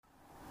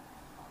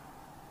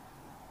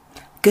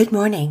Good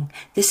morning.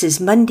 This is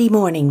Monday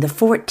morning, the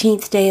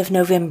 14th day of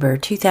November,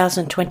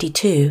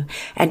 2022,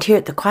 and here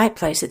at the Quiet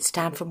Place, it's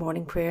time for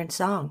morning prayer and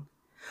song.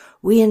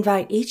 We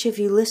invite each of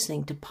you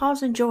listening to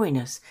pause and join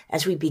us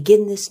as we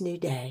begin this new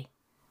day,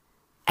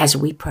 as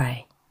we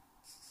pray.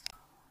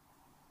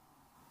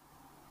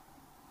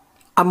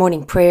 Our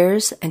morning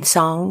prayers and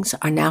songs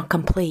are now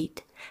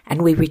complete,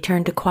 and we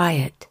return to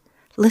quiet,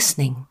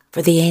 listening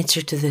for the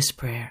answer to this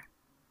prayer.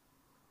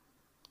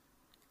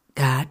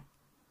 God,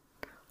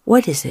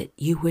 what is it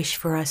you wish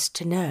for us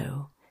to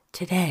know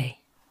today?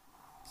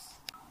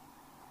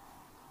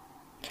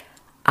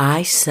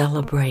 I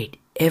celebrate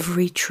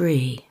every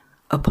tree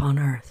upon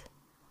earth.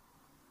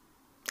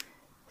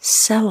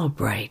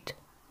 Celebrate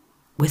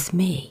with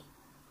me.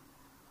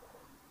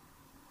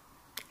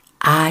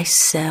 I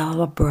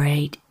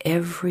celebrate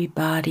every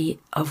body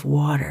of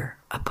water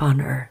upon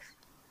earth.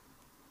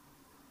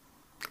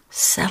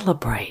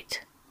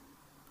 Celebrate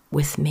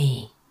with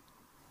me.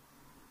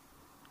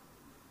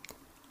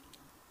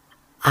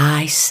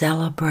 I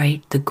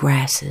celebrate the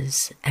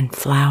grasses and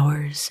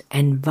flowers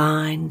and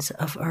vines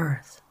of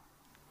earth.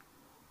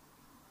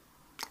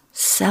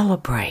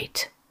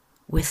 Celebrate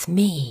with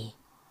me.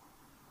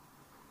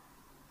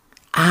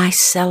 I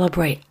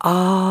celebrate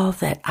all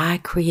that I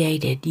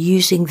created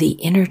using the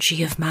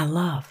energy of my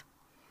love.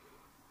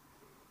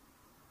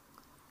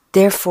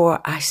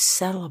 Therefore, I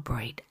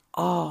celebrate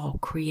all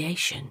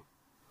creation,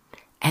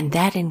 and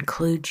that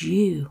includes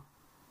you.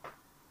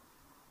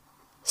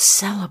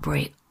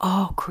 Celebrate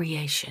all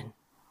creation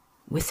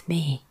with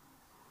me.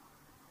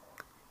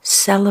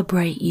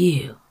 Celebrate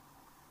you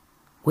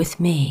with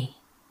me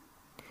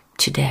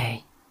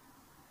today.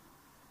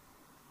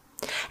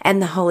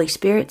 And the Holy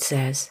Spirit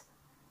says,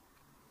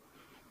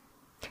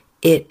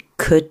 it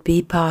could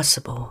be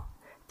possible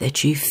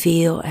that you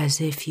feel as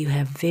if you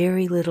have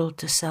very little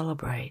to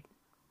celebrate.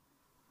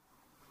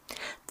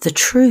 The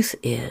truth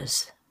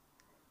is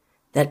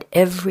that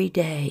every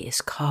day is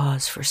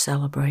cause for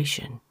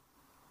celebration.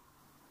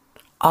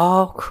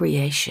 All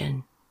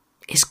creation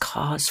is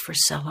cause for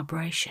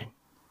celebration.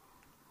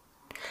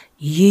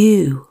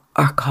 You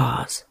are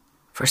cause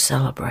for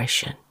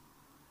celebration.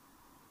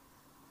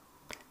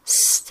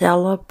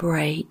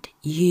 Celebrate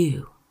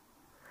you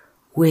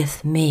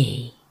with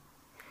me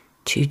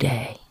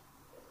today.